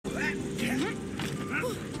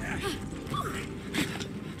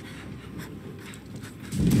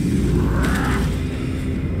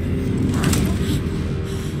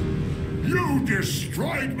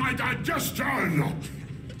destroyed my digestion!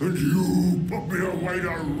 And you put me away to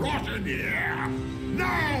rot in here!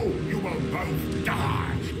 Now you will both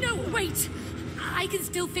die! No, wait! I can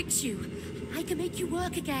still fix you. I can make you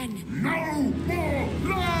work again. No more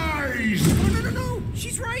lies! No.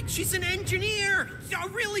 She's right. She's an engineer. A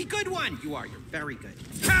really good one. You are. You're very good.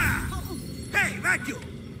 Ha! Hey, Vacuum!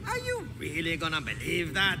 Are you really gonna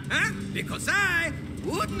believe that, huh? Because I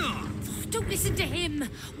would not. Don't listen to him.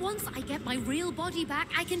 Once I get my real body back,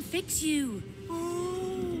 I can fix you.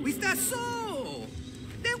 Oh, is that so?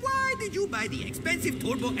 Then why did you buy the expensive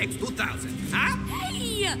Turbo X2000, huh?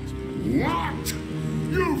 Hey! What?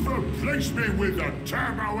 You've replaced me with the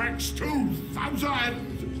Turbo X2000?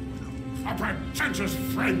 A pretentious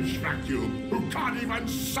French vacuum who can't even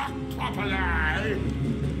suck properly!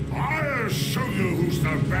 I'll show you who's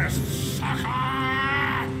the best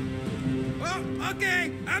sucker! Well,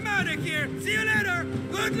 okay, I'm out of here. See you later.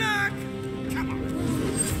 Good luck. Come on.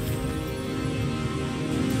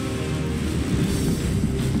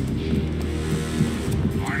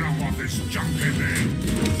 I don't want this junk in there.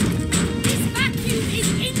 This vacuum is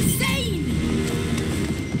insane!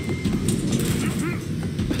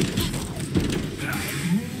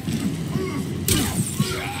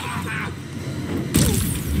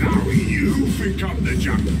 Now you become the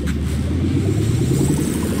junk.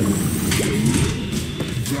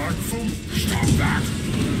 Dreadful, stop that.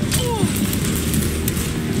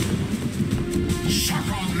 Suck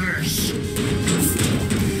on this.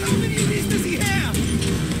 How many of these does he have?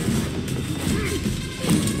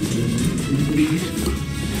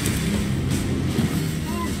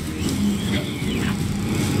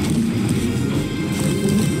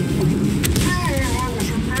 I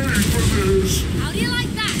wasn't made for this. How do you like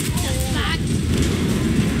that, dustbag?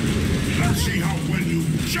 Let's see how well you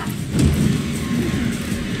jump.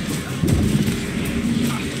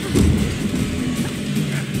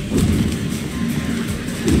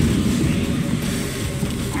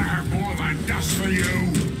 I have more than dust for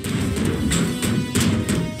you.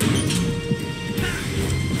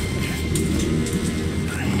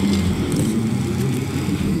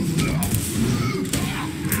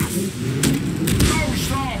 No,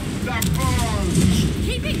 stop! That burns!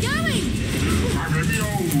 Keep it going! I may be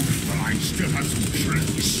old, but I still have some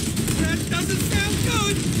tricks. That doesn't sound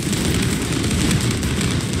good.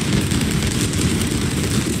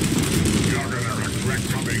 You're gonna regret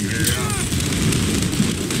coming here.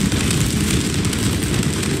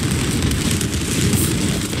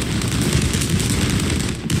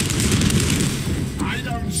 I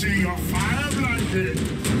don't see your fire blanket.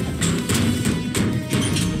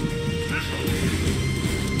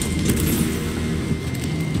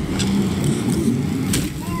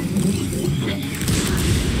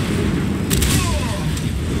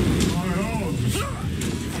 My arms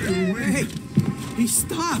feel weak. Hey, he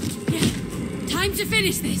stopped. Yeah, time to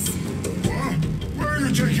finish this. What? Where are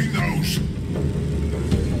you taking those?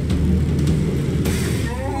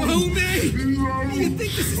 Oh, me! No. You think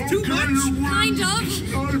this is too Okay, much? you win. Kind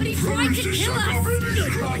of, but he tried to kill suck us. off any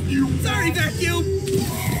crap you Sorry, Vacuum.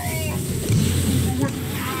 Hey,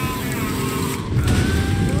 help!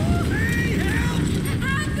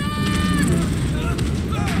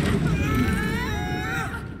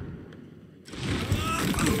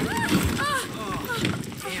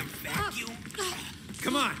 Damn Vacuum.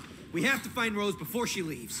 Come on. We have to find Rose before she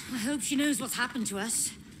leaves. I hope she knows what's happened to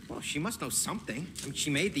us. Well, she must know something. I mean, she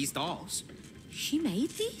made these dolls. She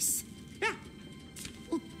made these? Yeah,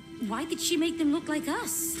 Well, why did she make them look like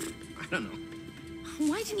us? I don't know.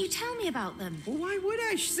 Why didn't you tell me about them? Well, why would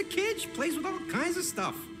I? She's a kid. She plays with all kinds of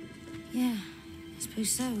stuff. Yeah, I suppose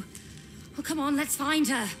so. Well, come on, let's find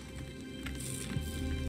her.